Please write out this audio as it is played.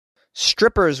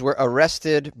Strippers were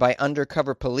arrested by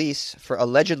undercover police for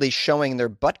allegedly showing their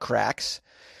butt cracks.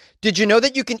 Did you know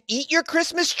that you can eat your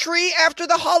Christmas tree after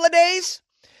the holidays?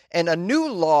 And a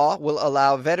new law will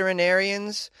allow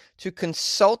veterinarians to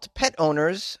consult pet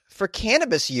owners for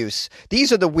cannabis use.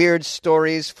 These are the weird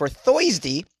stories for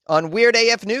Thursday on Weird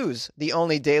AF News, the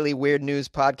only daily weird news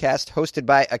podcast hosted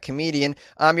by a comedian.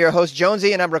 I'm your host,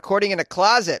 Jonesy, and I'm recording in a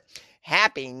closet.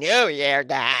 Happy New Year,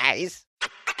 guys.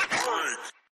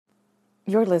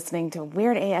 You're listening to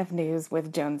Weird AF News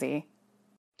with Jonesy.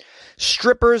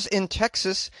 Strippers in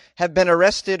Texas have been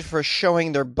arrested for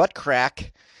showing their butt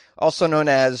crack, also known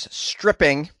as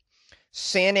stripping.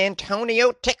 San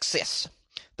Antonio, Texas.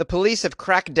 The police have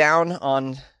cracked down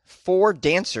on 4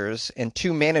 dancers and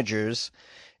 2 managers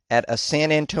at a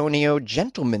San Antonio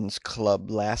gentlemen's club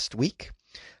last week.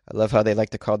 I love how they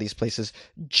like to call these places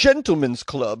gentlemen's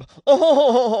club.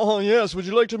 Oh, yes. Would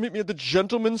you like to meet me at the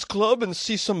gentlemen's club and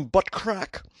see some butt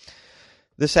crack?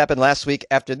 This happened last week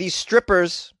after these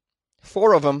strippers,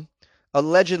 4 of them,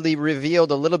 allegedly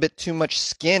revealed a little bit too much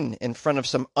skin in front of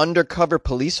some undercover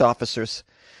police officers.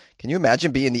 Can you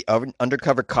imagine being the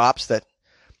undercover cops that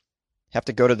have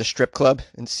to go to the strip club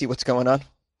and see what's going on?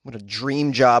 What a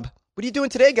dream job. What are you doing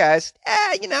today, guys?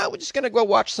 We're just going to go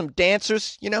watch some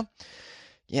dancers,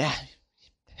 Yeah,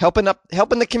 helping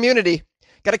the community.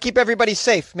 Got to keep everybody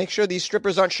safe. Make sure these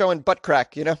strippers aren't showing butt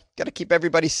crack, Got to keep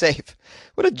everybody safe.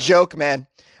 What a joke, man.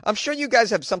 I'm sure you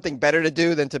guys have something better to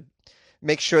do than to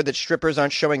make sure that strippers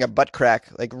aren't showing a butt crack.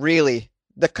 Like, really?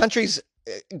 The country's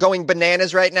going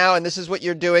bananas right now, and this is what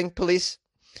you're doing, police?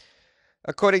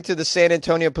 According to the San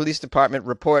Antonio Police Department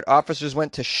report, officers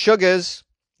went to Sugar's.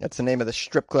 That's the name of the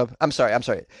strip club. I'm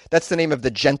sorry. That's the name of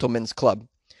the gentleman's club.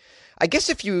 I guess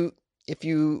if you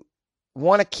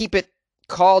want to keep it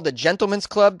called a gentleman's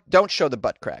club, don't show the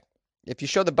butt crack. If you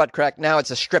show the butt crack, now it's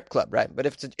a strip club, right? But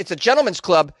if it's a gentleman's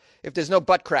club, if there's no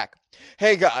butt crack.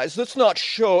 Hey, guys, let's not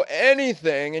show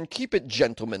anything and keep it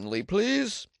gentlemanly,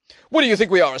 please. What do you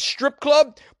think we are, a strip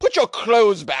club? Put your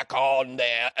clothes back on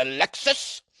there,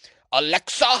 Alexa,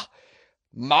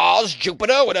 Mars,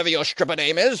 Jupiter, whatever your stripper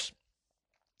name is.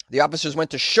 The officers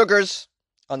went to Sugar's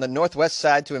on the northwest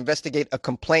side to investigate a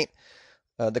complaint.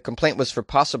 The complaint was for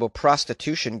possible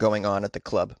prostitution going on at the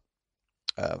club,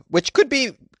 which could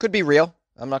be real.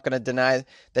 I'm not going to deny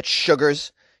that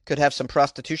Sugar's could have some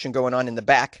prostitution going on in the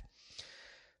back.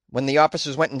 When the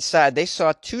officers went inside, they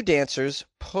saw 2 dancers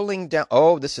pulling down.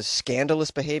 Oh, this is scandalous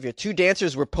behavior. 2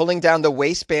 dancers were pulling down the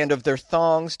waistband of their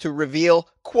thongs to reveal,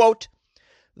 quote,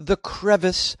 the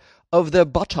crevice of their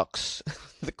buttocks.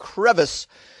 The crevice.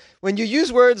 When you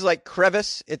use words like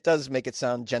crevice, it does make it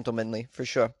sound gentlemanly, for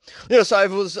sure. Yes, I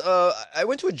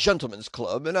went to a gentleman's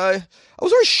club, and I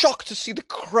was very shocked to see the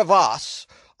crevasse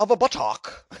of a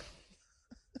buttock.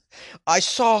 I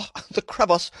saw the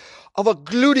crevice of a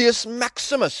gluteus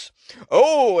maximus.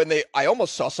 Oh, and I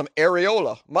almost saw some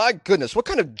areola. My goodness, what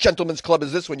kind of gentleman's club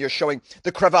is this when you're showing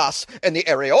the crevasse and the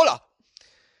areola?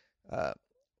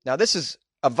 Now, this is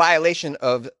a violation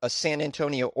of a San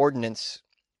Antonio ordinance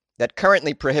that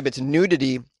currently prohibits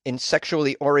nudity in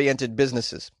sexually oriented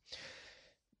businesses.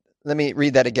 Let me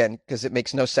read that again because it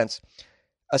makes no sense.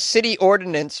 A city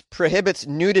ordinance prohibits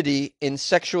nudity in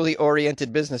sexually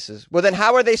oriented businesses. Well, then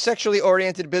how are they sexually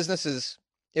oriented businesses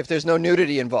if there's no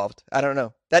nudity involved? I don't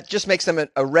know. That just makes them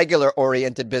a regular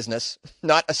oriented business,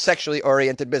 not a sexually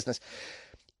oriented business.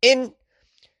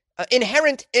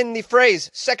 Inherent in the phrase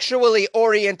sexually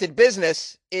oriented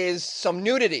business is some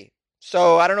nudity.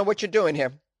 So I don't know what you're doing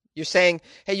here. You're saying,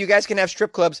 hey, you guys can have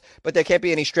strip clubs, but there can't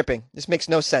be any stripping. This makes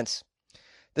no sense.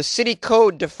 The city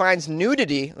code defines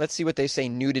nudity. Let's see what they say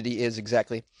nudity is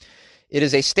exactly. It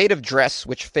is a state of dress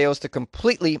which fails to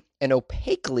completely and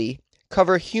opaquely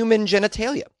cover human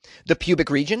genitalia, the pubic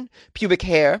region, pubic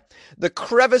hair, the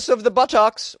crevice of the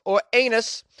buttocks or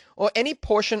anus, or any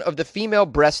portion of the female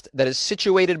breast that is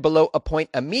situated below a point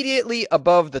immediately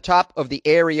above the top of the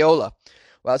areola.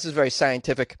 Wow, this is very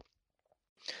scientific.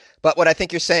 But what I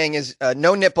think you're saying is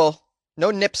no nipple, no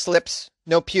nip slips,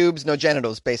 no pubes, no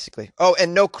genitals, basically. Oh,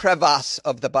 and no crevasse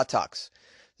of the buttocks.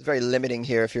 It's very limiting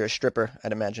here if you're a stripper,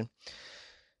 I'd imagine.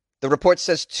 The report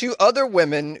says 2 other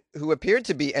women who appeared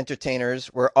to be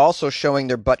entertainers were also showing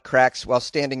their butt cracks while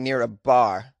standing near a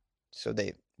bar. So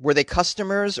were they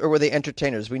customers or were they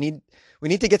entertainers? We need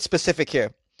to get specific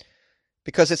here.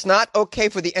 Because it's not okay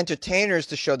for the entertainers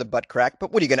to show the butt crack,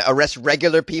 but what, are you going to arrest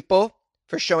regular people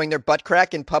for showing their butt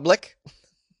crack in public?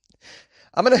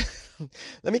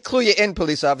 Let me clue you in,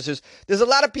 police officers. There's a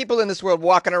lot of people in this world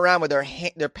walking around with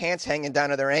their pants hanging down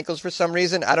to their ankles for some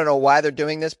reason. I don't know why they're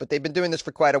doing this, but they've been doing this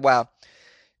for quite a while.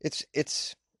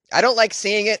 I don't like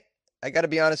seeing it. I got to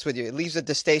be honest with you. It leaves a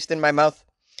distaste in my mouth.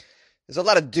 There's a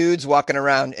lot of dudes walking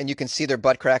around and you can see their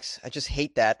butt cracks. I just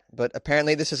hate that. But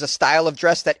apparently this is a style of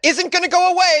dress that isn't going to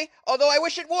go away, although I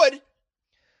wish it would.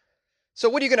 So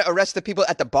what are you going to arrest the people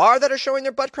at the bar that are showing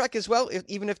their butt crack as well,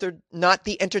 even if they're not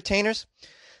the entertainers?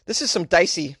 This is some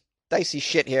dicey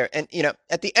shit here. And,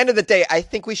 at the end of the day, I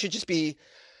think we should just be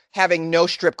having no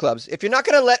strip clubs. If you're not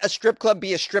going to let a strip club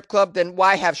be a strip club, then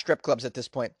why have strip clubs at this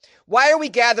point? Why are we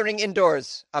gathering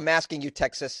indoors? I'm asking you,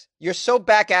 Texas. You're so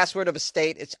back-assward of a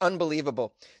state, it's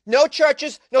unbelievable. No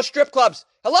churches, no strip clubs.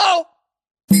 Hello?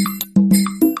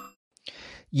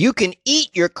 You can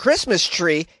eat your Christmas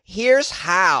tree. Here's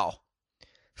how.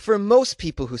 For most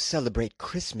people who celebrate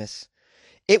Christmas,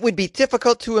 it would be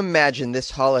difficult to imagine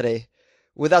this holiday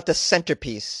without the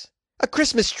centerpiece, a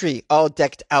Christmas tree all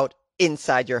decked out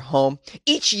inside your home.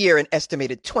 Each year, an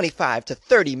estimated 25 to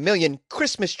 30 million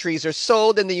Christmas trees are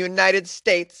sold in the United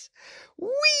States.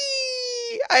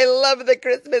 Whee! I love the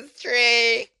Christmas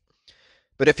tree.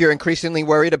 But if you're increasingly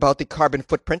worried about the carbon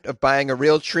footprint of buying a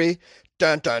real tree,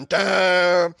 dun dun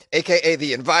dun, aka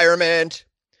the environment,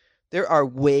 there are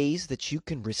ways that you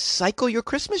can recycle your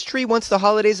Christmas tree once the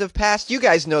holidays have passed. You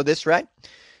guys know this, right?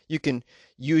 You can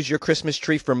use your Christmas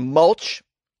tree for mulch.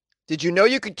 Did you know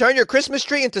you could turn your Christmas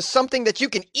tree into something that you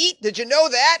can eat? Did you know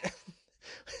that?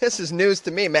 This is news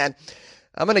to me, man.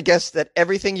 I'm going to guess that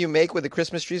everything you make with a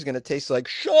Christmas tree is going to taste like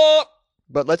shit.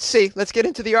 But let's see. Let's get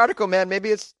into the article, man. Maybe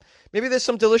there's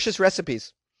some delicious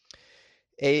recipes.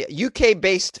 A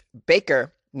UK-based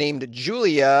baker named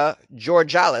Julia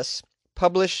Georgalis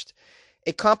published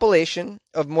a compilation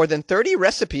of more than 30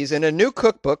 recipes in a new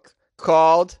cookbook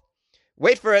called,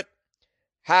 wait for it,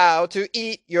 How to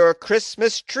Eat Your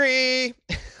Christmas Tree.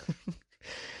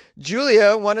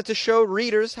 Julia wanted to show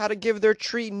readers how to give their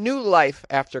tree new life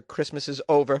after Christmas is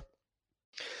over.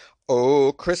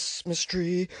 Oh, Christmas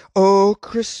tree,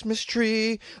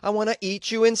 I want to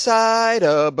eat you inside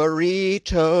a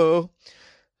burrito.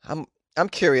 I'm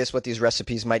curious what these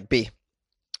recipes might be.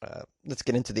 Let's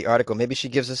get into the article. Maybe she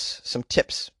gives us some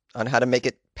tips on how to make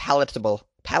it palatable.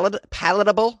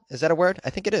 Palatable? Is that a word?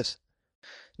 I think it is.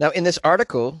 Now, in this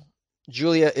article,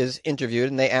 Julia is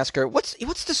interviewed, and they ask her, what's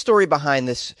the story behind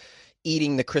this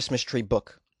Eating the Christmas Tree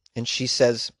book? And she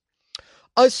says,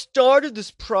 I started this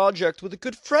project with a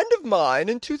good friend of mine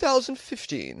in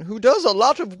 2015 who does a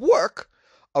lot of work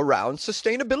around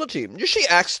sustainability. She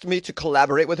asked me to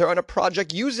collaborate with her on a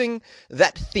project using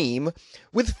that theme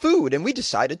with food, and we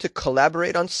decided to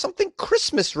collaborate on something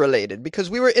Christmas related because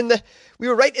we were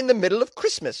right in the middle of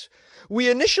Christmas. We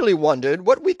initially wondered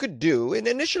what we could do, and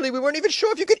initially we weren't even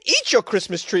sure if you could eat your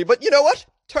Christmas tree, but you know what?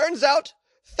 Turns out,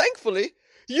 thankfully,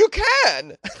 you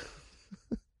can.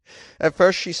 At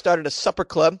first, she started a supper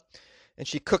club, and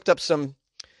she cooked up some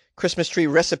Christmas tree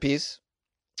recipes,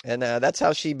 and that's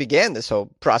how she began this whole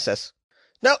process.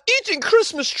 Now, eating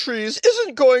Christmas trees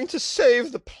isn't going to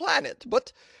save the planet,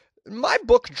 but my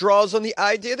book draws on the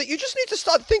idea that you just need to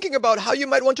start thinking about how you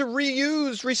might want to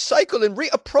reuse, recycle, and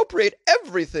reappropriate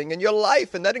everything in your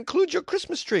life, and that includes your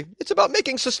Christmas tree. It's about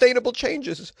making sustainable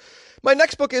changes. My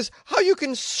next book is How You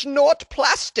Can Snort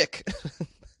Plastic.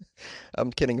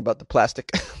 I'm kidding about the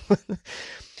plastic.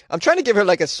 I'm trying to give her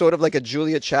like a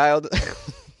Julia Child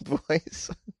voice.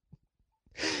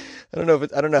 I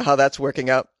don't know how that's working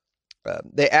out.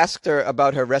 They asked her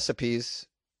about her recipes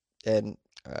and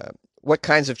what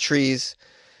kinds of trees,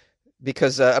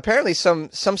 because apparently some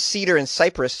cedar and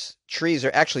cypress trees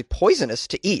are actually poisonous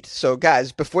to eat. So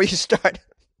guys, before you start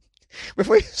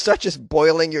just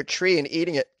boiling your tree and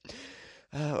eating it,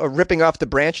 or ripping off the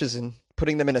branches and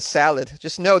putting them in a salad,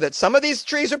 just know that some of these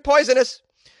trees are poisonous.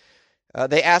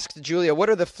 They asked Julia, what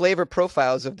are the flavor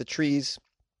profiles of the trees,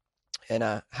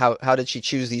 and how did she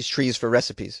choose these trees for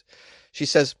recipes? She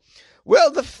says,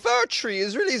 well, the fir tree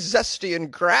is really zesty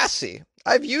and grassy.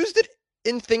 I've used it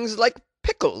in things like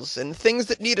pickles and things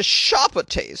that need a sharper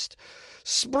taste.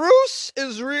 Spruce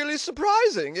is really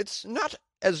surprising. It's not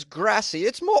as grassy.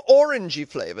 It's more orangey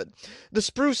flavored. The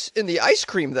spruce in the ice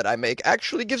cream that I make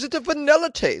actually gives it a vanilla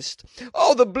taste.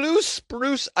 Oh, the blue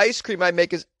spruce ice cream I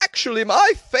make is actually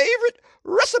my favorite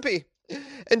recipe.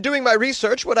 And doing my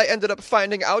research, what I ended up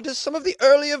finding out is some of the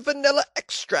earlier vanilla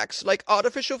extracts, like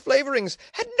artificial flavorings,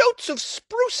 had notes of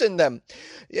spruce in them.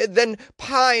 Then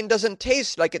pine doesn't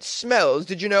taste like it smells.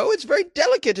 Did you know? It's very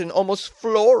delicate and almost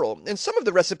floral. In some of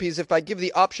the recipes, if I give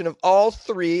the option of all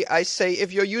three, I say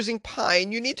if you're using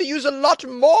pine, you need to use a lot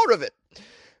more of it.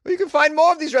 You can find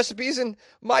more of these recipes in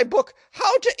my book,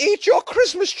 How to Eat Your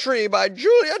Christmas Tree by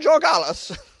Julia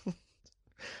Georgalis.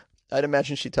 I'd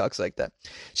imagine she talks like that.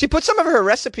 She put some of her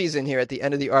recipes in here at the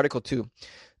end of the article, too.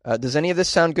 Does any of this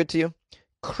sound good to you?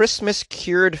 Christmas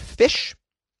cured fish.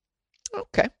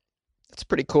 Okay, that's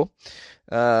pretty cool.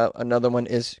 Another one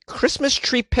is Christmas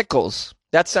tree pickles.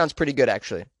 That sounds pretty good,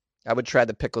 actually. I would try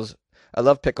the pickles. I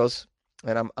love pickles,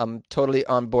 and I'm totally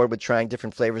on board with trying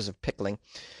different flavors of pickling.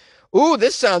 Ooh,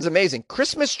 this sounds amazing.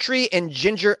 Christmas tree and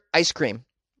ginger ice cream.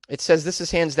 It says this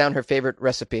is hands down her favorite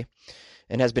recipe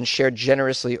and has been shared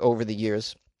generously over the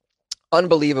years.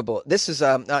 Unbelievable. This is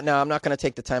now I'm not going to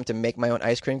take the time to make my own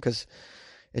ice cream because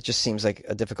it just seems like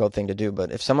a difficult thing to do.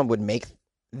 But if someone would make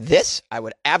this, I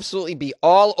would absolutely be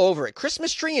all over it.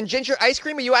 Christmas tree and ginger ice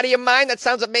cream? Are you out of your mind? That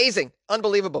sounds amazing.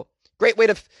 Unbelievable. Great way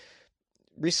to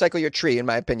recycle your tree, in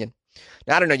my opinion.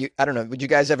 Now, I don't know. Would you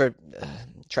guys ever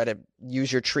try to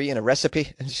use your tree in a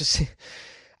recipe? It's just,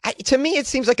 to me, it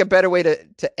seems like a better way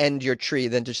to end your tree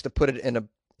than just to put it in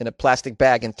a plastic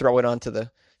bag and throw it onto the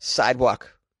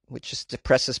sidewalk, which just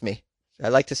depresses me. I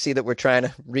like to see that we're trying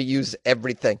to reuse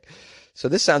everything. So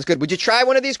this sounds good. Would you try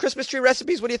one of these Christmas tree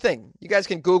recipes? What do you think? You guys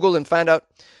can Google and find out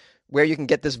where you can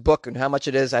get this book and how much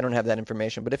it is. I don't have that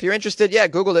information. But if you're interested, yeah,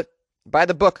 Google it. Buy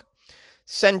the book.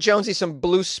 Send Jonesy some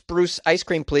blue spruce ice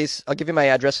cream, please. I'll give you my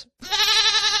address.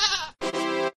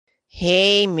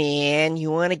 Hey, man,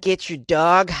 you want to get your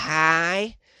dog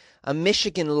high? A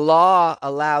Michigan law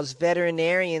allows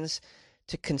veterinarians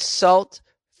to consult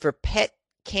for pet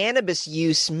cannabis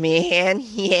use, man.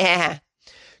 Yeah.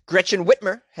 Gretchen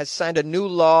Whitmer has signed a new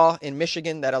law in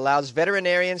Michigan that allows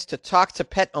veterinarians to talk to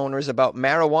pet owners about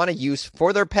marijuana use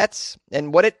for their pets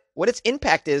and what its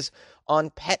impact is on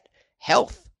pet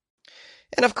health.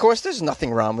 And of course, there's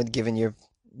nothing wrong with giving your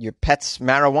pets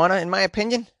marijuana, in my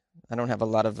opinion. I don't have a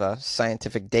lot of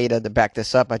scientific data to back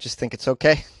this up. I just think it's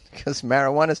okay because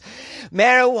marijuana,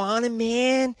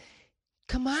 man.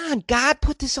 Come on, God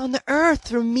put this on the earth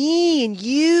for me and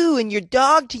you and your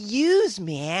dog to use,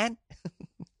 man.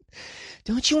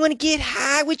 Don't you want to get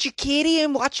high with your kitty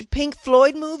and watch a Pink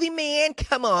Floyd movie, man?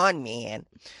 Come on, man.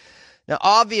 Now,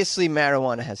 obviously,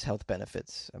 marijuana has health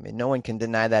benefits. I mean, no one can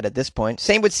deny that at this point.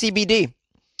 Same with CBD.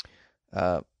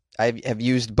 I have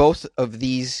used both of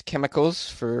these chemicals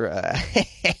for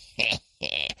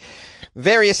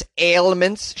various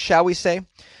ailments, shall we say.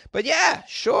 But yeah,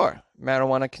 sure.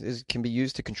 Marijuana can be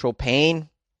used to control pain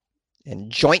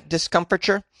and joint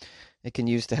discomforture. It can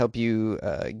use to help you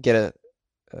get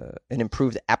an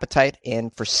improved appetite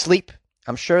and for sleep.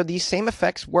 I'm sure these same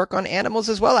effects work on animals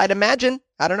as well, I'd imagine.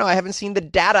 I don't know. I haven't seen the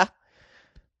data,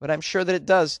 but I'm sure that it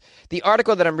does. The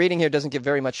article that I'm reading here doesn't give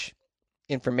very much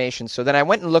information. So then I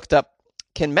went and looked up,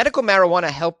 can medical marijuana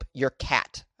help your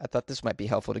cat? I thought this might be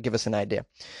helpful to give us an idea.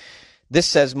 This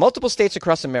says multiple states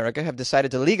across America have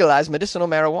decided to legalize medicinal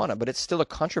marijuana, but it's still a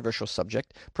controversial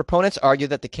subject. Proponents argue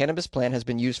that the cannabis plant has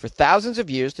been used for thousands of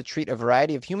years to treat a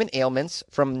variety of human ailments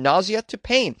from nausea to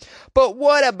pain. But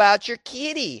what about your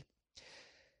kitty?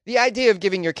 The idea of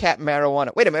giving your cat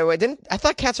marijuana. Wait a minute, I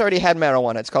thought cats already had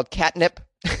marijuana. It's called catnip.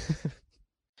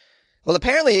 Well,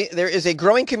 apparently there is a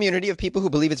growing community of people who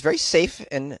believe it's very safe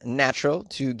and natural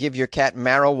to give your cat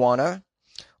marijuana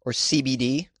or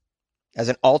CBD as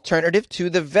an alternative to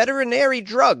the veterinary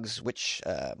drugs, which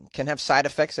can have side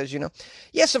effects, as you know.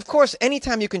 Yes, of course,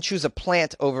 anytime you can choose a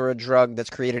plant over a drug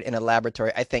that's created in a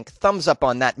laboratory, I think thumbs up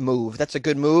on that move. That's a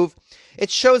good move.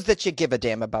 It shows that you give a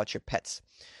damn about your pets.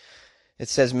 It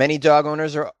says many dog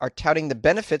owners are touting the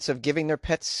benefits of giving their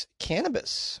pets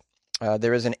cannabis.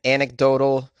 There is an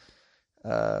anecdotal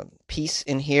piece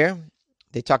in here.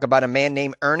 They talk about a man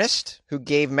named Ernest who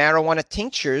gave marijuana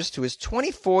tinctures to his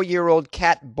 24-year-old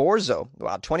cat, Borzo.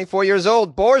 Wow, 24 years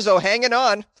old. Borzo hanging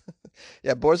on.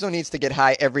 Yeah, Borzo needs to get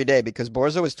high every day because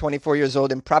Borzo is 24 years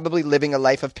old and probably living a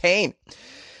life of pain.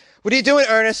 What are you doing,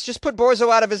 Ernest? Just put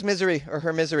Borzo out of his misery or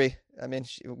her misery. I mean,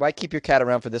 why keep your cat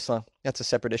around for this long? That's a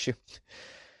separate issue.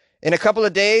 In a couple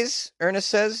of days, Ernest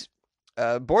says,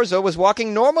 Borzo was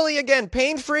walking normally again,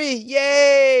 pain-free.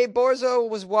 Yay! Borzo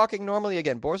was walking normally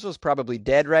again. Borzo's probably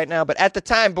dead right now, but at the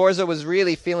time, Borzo was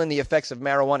really feeling the effects of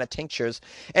marijuana tinctures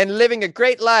and living a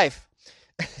great life.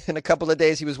 In a couple of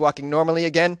days, he was walking normally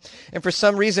again, and for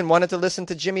some reason wanted to listen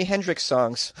to Jimi Hendrix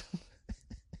songs.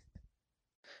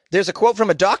 There's a quote from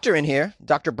a doctor in here,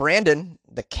 Dr. Brandon,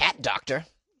 the cat doctor.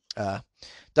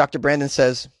 Dr. Brandon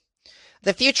says,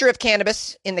 "The future of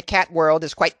cannabis in the cat world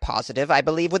is quite positive. I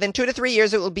believe within 2 to 3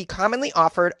 years it will be commonly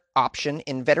offered option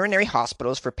in veterinary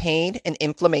hospitals for pain and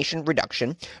inflammation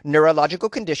reduction, neurological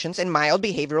conditions, and mild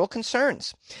behavioral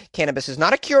concerns. Cannabis is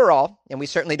not a cure-all, and we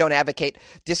certainly don't advocate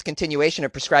discontinuation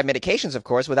of prescribed medications, of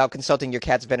course, without consulting your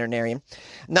cat's veterinarian.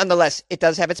 Nonetheless, it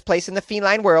does have its place in the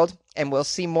feline world, and we'll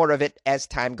see more of it as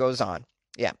time goes on."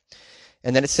 Yeah.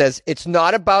 And then it says, it's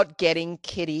not about getting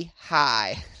kitty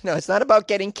high. No, it's not about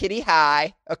getting kitty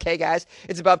high. Okay, guys?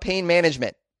 It's about pain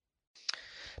management.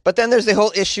 But then there's the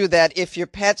whole issue that if your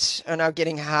pets are now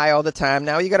getting high all the time,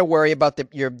 now you got to worry about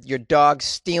your dog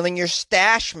stealing your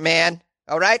stash, man.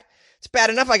 All right? It's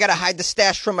bad enough I got to hide the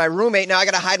stash from my roommate. Now I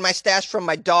got to hide my stash from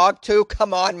my dog, too.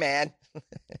 Come on, man.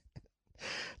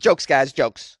 Jokes, guys,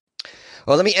 jokes.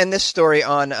 Well, let me end this story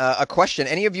on a question.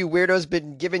 Any of you weirdos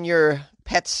been giving your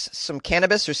pets some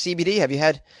cannabis or CBD? Have you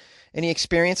had any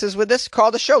experiences with this? Call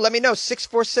the show. Let me know.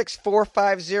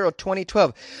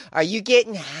 646-450-2012. Are you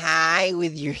getting high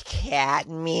with your cat,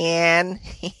 man?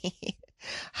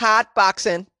 Hot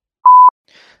boxing.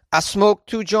 I smoke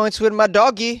 2 joints with my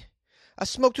doggy. I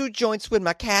smoke 2 joints with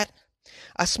my cat.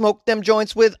 I smoke them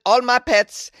joints with all my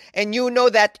pets. And you know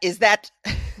that is that...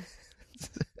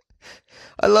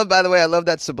 by the way, I love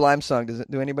that Sublime song.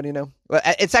 Do anybody know? Well,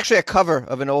 it's actually a cover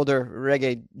of an older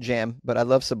reggae jam, but I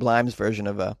love Sublime's version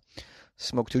of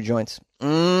Smoke 2 Joints.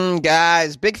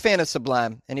 Guys, big fan of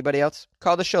Sublime. Anybody else?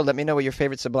 Call the show. Let me know what your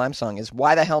favorite Sublime song is.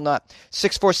 Why the hell not?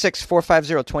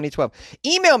 646-450-2012.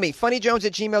 Email me,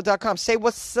 funnyjones@gmail.com. Say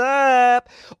what's up.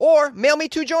 Or mail me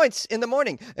 2 joints in the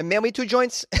morning and mail me 2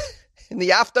 joints in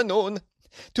the afternoon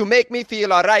to make me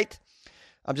feel all right.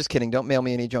 I'm just kidding. Don't mail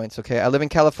me any joints, okay? I live in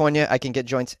California. I can get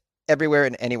joints everywhere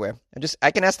and anywhere. I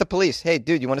can ask the police, hey,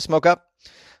 dude, you want to smoke up?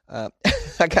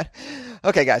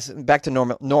 Okay, guys, back to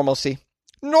normalcy.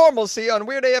 Normalcy on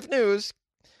Weird AF News.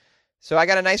 So I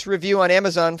got a nice review on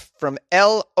Amazon from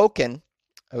L. Oken,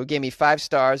 who gave me 5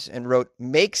 stars and wrote,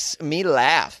 makes me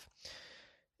laugh.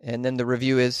 And then the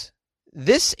review is,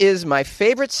 this is my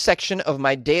favorite section of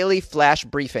my daily flash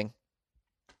briefing.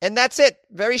 And that's it.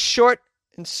 Very short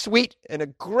and sweet, and a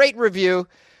great review,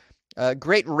 a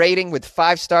great rating with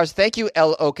 5 stars. Thank you,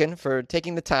 L. Oken, for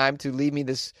taking the time to leave me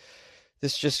this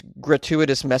just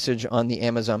gratuitous message on the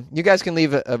Amazon. You guys can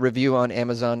leave a review on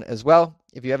Amazon as well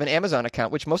if you have an Amazon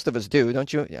account, which most of us do,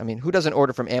 don't you? I mean, who doesn't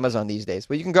order from Amazon these days?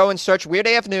 But you can go and search Weird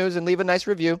AF News and leave a nice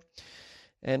review.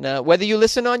 And whether you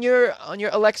listen on your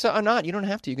Alexa or not, you don't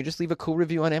have to. You can just leave a cool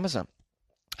review on Amazon.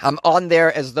 I'm on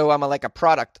there as though I'm like a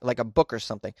product, like a book or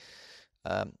something.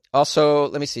 Also,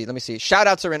 let me see. Shout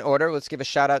outs are in order. Let's give a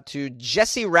shout out to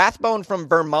Jessie Rathbone from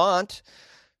Vermont,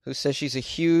 who says she's a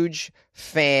huge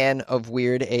fan of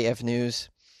Weird AF News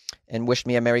and wished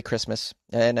me a Merry Christmas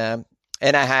and a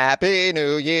Happy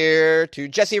New Year to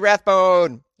Jessie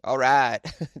Rathbone. All right.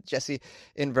 Jessie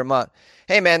in Vermont.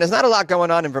 Hey man, there's not a lot going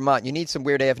on in Vermont. You need some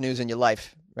Weird AF News in your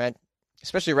life, right?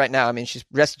 Especially right now. I mean,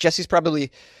 Jessie's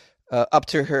probably up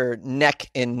to her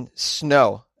neck in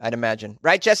snow, I'd imagine.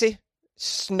 Right, Jessie?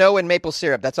 Snow and maple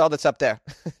syrup. That's all that's up there.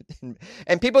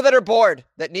 And people that are bored,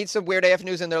 that need some Weird AF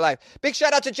News in their life. Big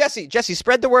shout out to Jessie. Jessie,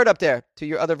 spread the word up there to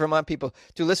your other Vermont people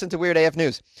to listen to Weird AF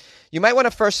News. You might want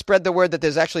to first spread the word that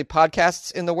there's actually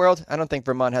podcasts in the world. I don't think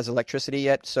Vermont has electricity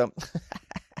yet, so...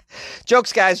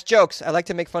 Jokes, guys, jokes. I like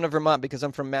to make fun of Vermont because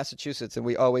I'm from Massachusetts, and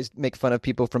we always make fun of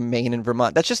people from Maine and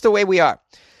Vermont. That's just the way we are.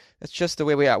 That's just the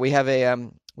way we are. We have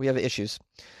issues.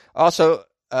 Also...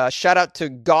 shout out to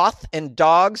Goth and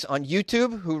Dogs on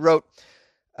YouTube, who wrote,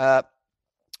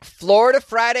 Florida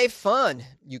Friday fun.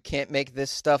 You can't make this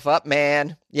stuff up,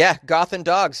 man. Yeah, Goth and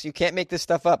Dogs. You can't make this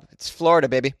stuff up. It's Florida,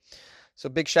 baby. So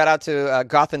big shout out to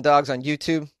Goth and Dogs on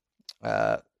YouTube.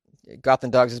 Goth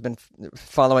and Dogs has been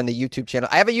following the YouTube channel.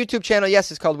 I have a YouTube channel.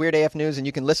 Yes, it's called Weird AF News, and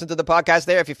you can listen to the podcast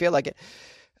there if you feel like it.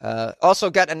 Also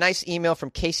got a nice email from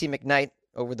Casey McKnight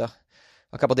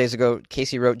a couple days ago.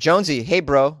 Casey wrote, Jonesy, hey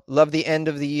bro, love the end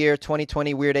of the year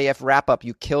 2020 Weird AF wrap up.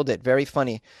 You killed it. Very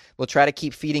funny. We'll try to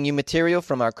keep feeding you material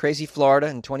from our crazy Florida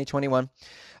in 2021.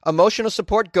 Emotional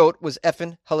support goat was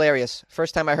effing hilarious.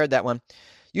 First time I heard that one.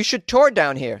 You should tour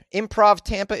down here. Improv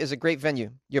Tampa is a great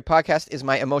venue. Your podcast is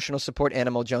my emotional support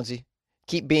animal, Jonesy.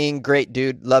 Keep being great,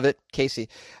 dude. Love it. Casey.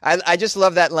 I just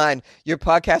love that line. Your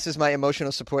podcast is my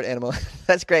emotional support animal.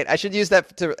 That's great. I should use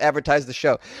that to advertise the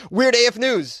show. Weird AF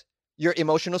News. Your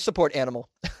emotional support animal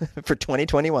for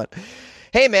 2021.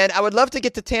 Hey, man, I would love to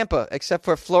get to Tampa, except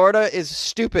for Florida is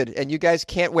stupid and you guys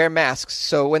can't wear masks.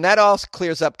 So when that all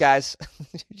clears up, guys,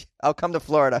 I'll come to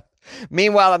Florida.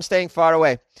 Meanwhile, I'm staying far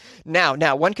away. Now,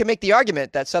 one can make the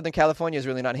argument that Southern California is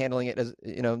really not handling it as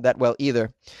that well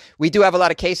either. We do have a lot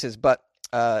of cases, but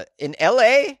in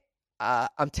LA,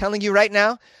 I'm telling you right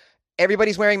now,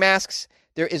 everybody's wearing masks.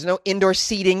 There is no indoor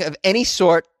seating of any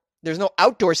sort. There's no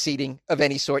outdoor seating of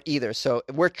any sort either. So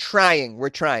we're trying.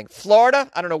 Florida,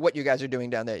 I don't know what you guys are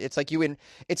doing down there. It's like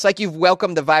you've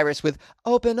welcomed the virus with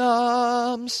open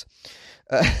arms,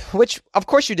 which of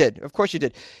course you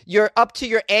did. You're up to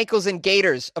your ankles in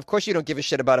gators. Of course you don't give a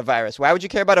shit about a virus. Why would you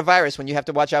care about a virus when you have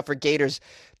to watch out for gators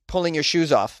pulling your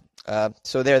shoes off.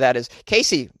 So there that is.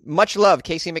 Casey, much love.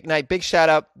 Casey McKnight, big shout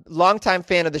out. Longtime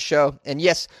fan of the show. And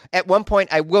yes, at one point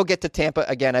I will get to Tampa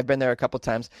again. I've been there a couple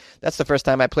times. That's the first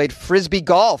time I played Frisbee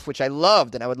golf, which I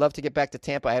loved. And I would love to get back to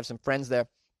Tampa. I have some friends there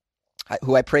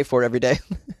who I pray for every day.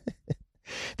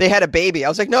 They had a baby. I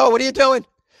was like, no, what are you doing?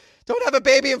 Don't have a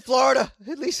baby in Florida.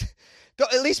 At least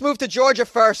move to Georgia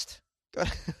first.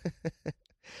 If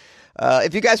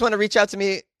you guys want to reach out to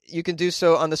me, you can do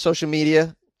so on the social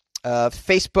media.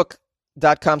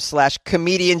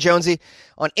 Facebook.com/comedian Jonesy.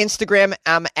 On Instagram,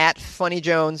 I'm at Funny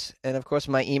Jones. And of course,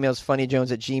 my email is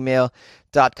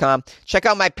funnyjones@gmail.com. Check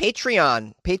out my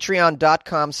Patreon,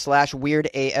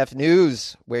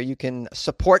 patreon.com/weirdafnews, where you can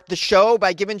support the show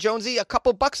by giving Jonesy a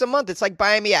couple bucks a month. It's like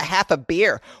buying me a half a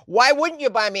beer. Why wouldn't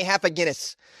you buy me half a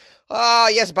Guinness? Oh,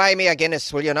 yes, buy me a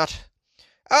Guinness, will you not?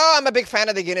 Oh, I'm a big fan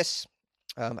of the Guinness.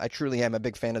 I truly am a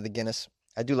big fan of the Guinness.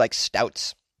 I do like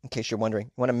stouts, in case you're wondering.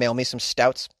 You want to mail me some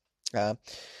stouts?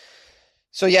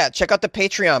 So yeah, check out the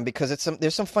Patreon because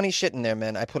there's some funny shit in there,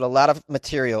 man. I put a lot of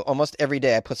material. Almost every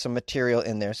day I put some material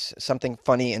in there. Something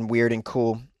funny and weird and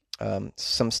cool.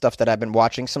 Some stuff that I've been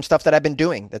watching, some stuff that I've been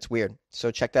doing that's weird.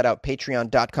 So check that out,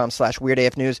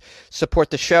 patreon.com/weirdafnews. Support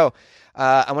the show.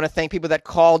 I want to thank people that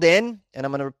called in, and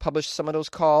I'm going to publish some of those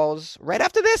calls right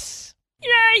after this.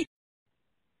 Yay!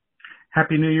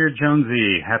 Happy New Year,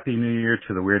 Jonesy. Happy New Year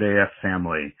to the Weird AF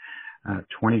family.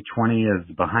 2020 is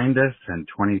behind us and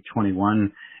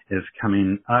 2021 is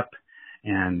coming up.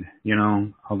 And, you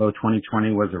know, although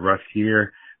 2020 was a rough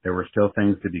year, there were still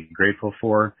things to be grateful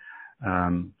for.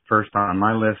 First on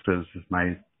my list is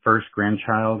my first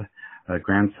grandchild,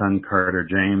 grandson Carter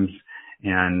James.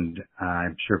 And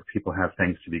I'm sure people have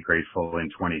things to be grateful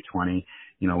in 2020.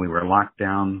 You know, we were locked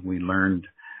down. We learned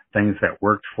things that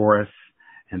worked for us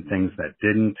and things that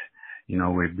didn't. You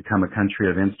know, we've become a country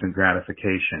of instant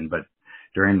gratification, but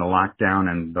during the lockdown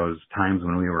and those times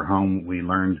when we were home, we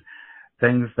learned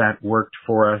things that worked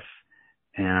for us,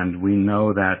 and we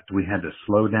know that we had to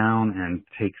slow down and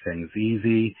take things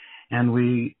easy, and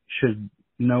we should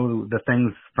know the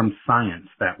things from science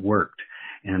that worked.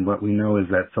 And what we know is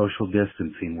that social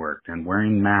distancing worked and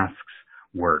wearing masks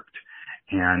worked,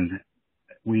 and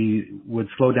we would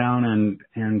slow down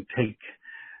and take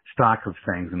stock of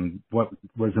things and what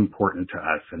was important to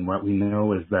us. And what we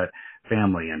know is that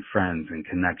family and friends and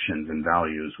connections and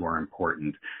values were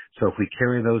important. So if we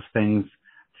carry those things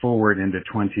forward into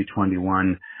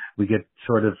 2021, we get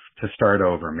sort of to start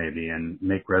over maybe and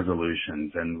make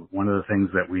resolutions. And one of the things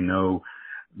that we know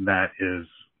that is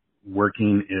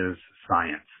working is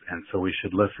science. And so we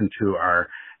should listen to our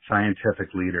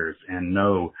scientific leaders and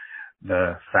know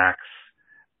the facts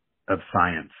of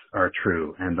science are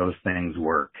true and those things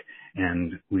work.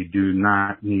 And we do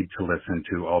not need to listen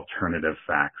to alternative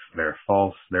facts. They're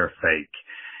false, they're fake.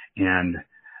 And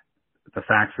the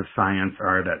facts of science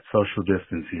are that social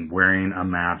distancing, wearing a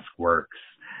mask works.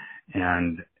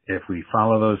 And if we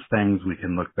follow those things, we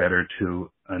can look better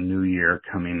to a new year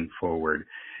coming forward.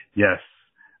 Yes,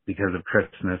 because of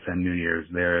Christmas and New Year's,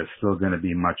 there is still going to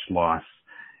be much loss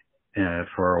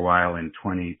for a while in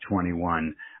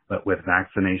 2021. But with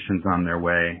vaccinations on their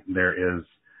way, there is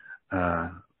a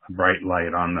bright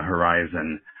light on the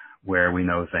horizon where we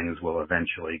know things will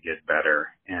eventually get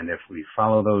better. And if we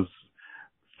follow those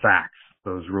facts,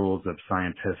 those rules of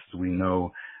scientists, we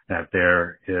know that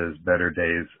there is better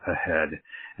days ahead.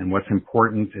 And what's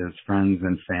important is friends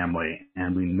and family.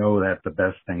 And we know that the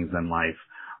best things in life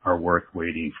are worth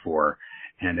waiting for.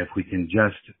 And if we can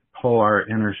just pull our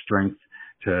inner strength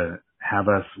to have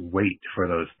us wait for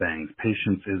those things.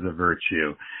 Patience is a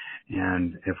virtue.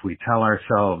 And if we tell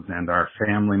ourselves and our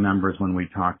family members when we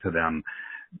talk to them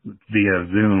via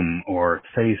Zoom or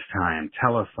FaceTime,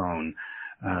 telephone,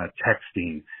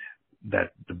 texting,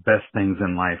 that the best things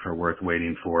in life are worth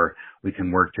waiting for, we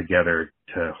can work together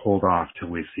to hold off till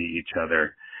we see each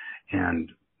other.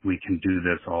 And we can do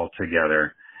this all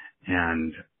together.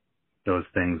 And those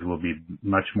things will be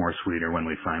much more sweeter when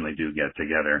we finally do get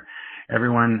together.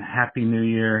 Everyone, Happy New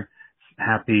Year.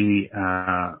 Happy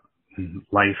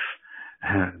life.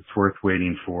 It's worth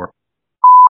waiting for.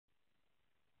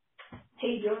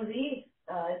 Hey, Jonesy.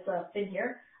 It's Finn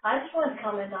here. I just wanted to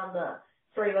comment on the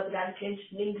story about the guy who changed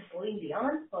his name to Celine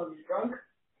Dion while he was drunk.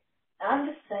 And I'm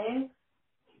just saying,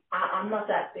 I'm not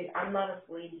that big. I'm not a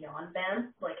Celine Dion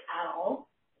fan, like, at all.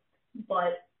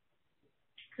 But,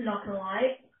 not gonna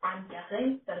lie, I'm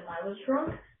guessing that if I was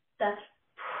drunk, that's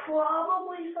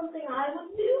probably something I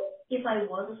would do. If I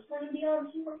was a Celine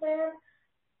Dion super fan,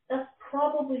 that's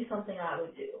probably something I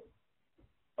would do.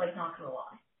 Like, not gonna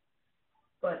lie.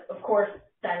 But, of course,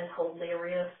 that is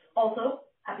hilarious. Also,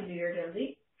 Happy New Year,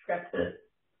 Jonesy. Forgot to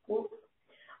whoop.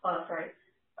 Sorry.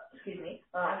 Excuse me.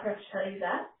 I forgot to tell you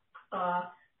that.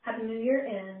 Happy New Year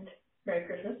and Merry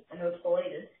Christmas. I know it's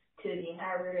belated to the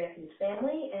entire Weird AF News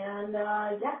family. And,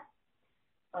 yeah.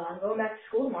 I'm going back to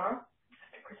school tomorrow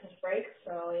after Christmas break.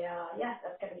 So, yeah,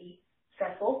 that's going to be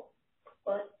stressful.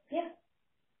 But, yeah.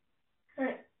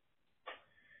 Alright.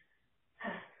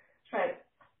 Alright.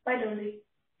 Bye, Jonesy.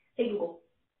 Hey, Google.